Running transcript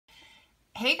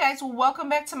Hey guys, welcome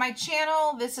back to my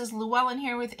channel. This is Llewellyn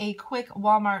here with a quick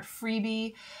Walmart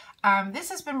freebie.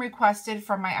 This has been requested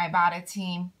from my Ibotta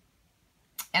team.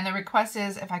 And the request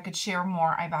is if I could share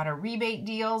more Ibotta rebate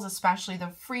deals, especially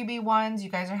the freebie ones.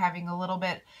 You guys are having a little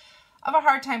bit of a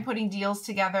hard time putting deals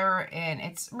together, and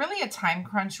it's really a time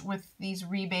crunch with these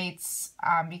rebates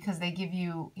because they give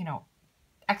you,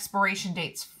 expiration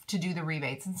dates to do the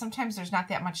rebates. And sometimes there's not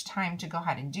that much time to go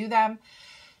ahead and do them.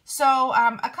 So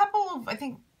I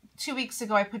think 2 weeks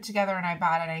ago, I put together an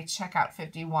Ibotta and a Checkout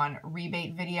 51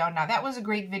 rebate video. Now, that was a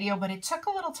great video, but it took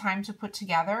a little time to put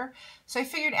together. So I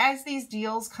figured as these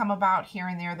deals come about here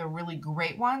and there, the really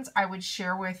great ones, I would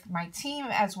share with my team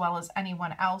as well as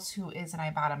anyone else who is an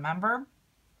Ibotta member.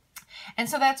 And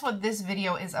so that's what this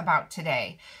video is about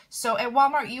today. So at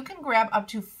Walmart, you can grab up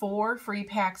to 4 free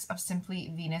packs of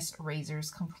Simply Venus razors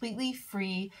completely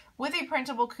free with a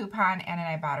printable coupon and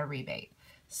an Ibotta rebate.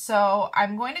 So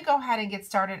I'm going to go ahead and get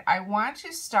started. I want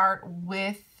to start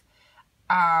with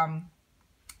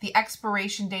the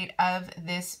expiration date of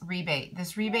this rebate.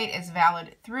 This rebate is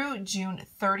valid through June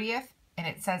 30th, and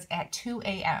it says at 2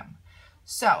 a.m.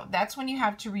 So that's when you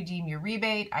have to redeem your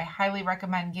rebate. I highly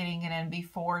recommend getting it in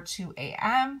before 2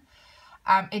 a.m.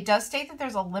 It does state that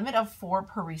there's a limit of 4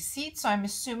 per receipt, so I'm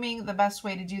assuming the best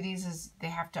way to do these is they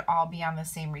have to all be on the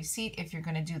same receipt if you're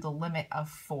going to do the limit of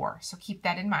 4. So keep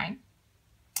that in mind.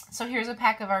 So here's a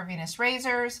pack of our Venus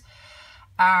razors.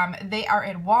 They are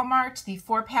at Walmart, the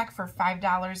 4-pack for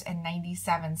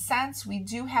 $5.97. We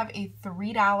do have a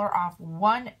 $3 off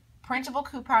one printable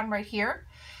coupon right here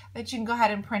that you can go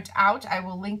ahead and print out. I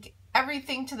will link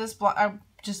everything to this blog,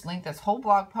 just link this whole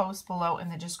blog post below in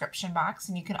the description box.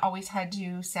 And you can always head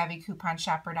to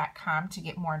savvycouponshopper.com to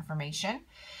get more information.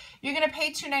 You're going to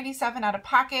pay $2.97 out of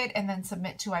pocket and then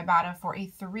submit to Ibotta for a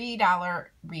 $3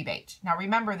 rebate. Now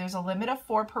remember, there's a limit of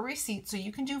 4 per receipt, so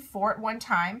you can do 4 at one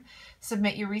time,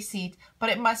 submit your receipt, but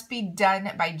it must be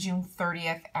done by June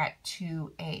 30th at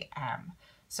 2 a.m.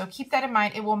 So keep that in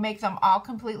mind. It will make them all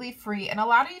completely free. And a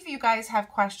lot of you guys have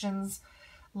questions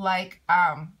like,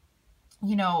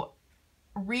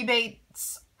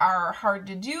 rebates are hard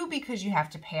to do because you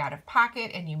have to pay out of pocket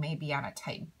and you may be on a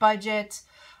tight budget.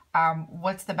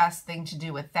 What's the best thing to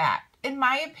do with that? In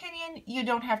my opinion, you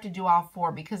don't have to do all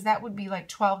 4 because that would be like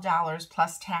 $12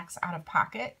 plus tax out of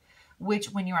pocket,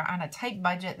 which when you are on a tight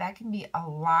budget, that can be a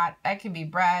lot. That can be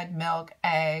bread, milk,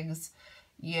 eggs,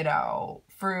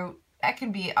 fruit. That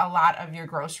can be a lot of your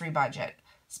grocery budget,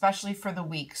 especially for the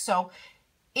week. So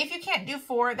if you can't do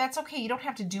 4, that's okay. You don't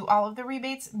have to do all of the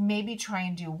rebates. Maybe try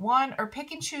and do 1 or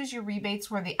pick and choose your rebates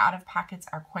where the out-of-pockets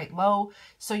are quite low.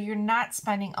 So you're not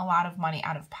spending a lot of money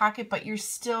out of pocket, but you're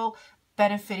still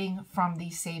benefiting from the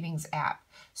savings app.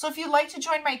 So if you'd like to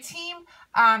join my team,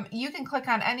 you can click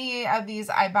on any of these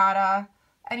Ibotta,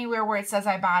 anywhere where it says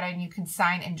Ibotta, and you can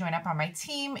sign and join up on my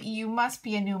team. You must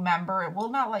be a new member. It will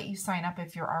not let you sign up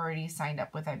if you're already signed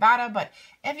up with Ibotta, but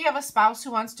if you have a spouse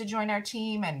who wants to join our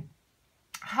team, and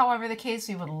however the case,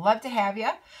 we would love to have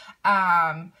you.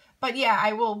 But yeah,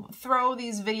 I will throw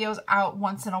these videos out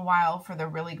once in a while for the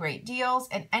really great deals.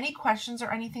 And any questions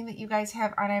or anything that you guys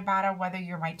have on Ibotta, whether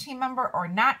you're my team member or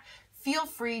not, feel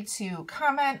free to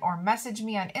comment or message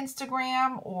me on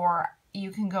Instagram, or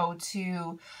you can go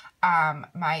to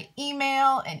my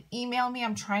email and email me.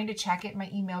 I'm trying to check it. My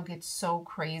email gets so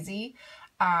crazy.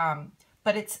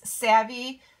 But it's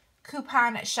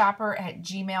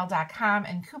savvycouponshopper@gmail.com,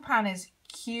 and coupon is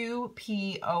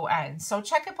QPON. So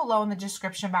check it below in the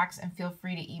description box and feel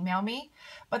free to email me.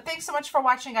 But thanks so much for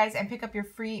watching, guys, and pick up your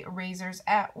free razors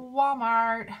at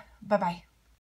Walmart. Bye-bye.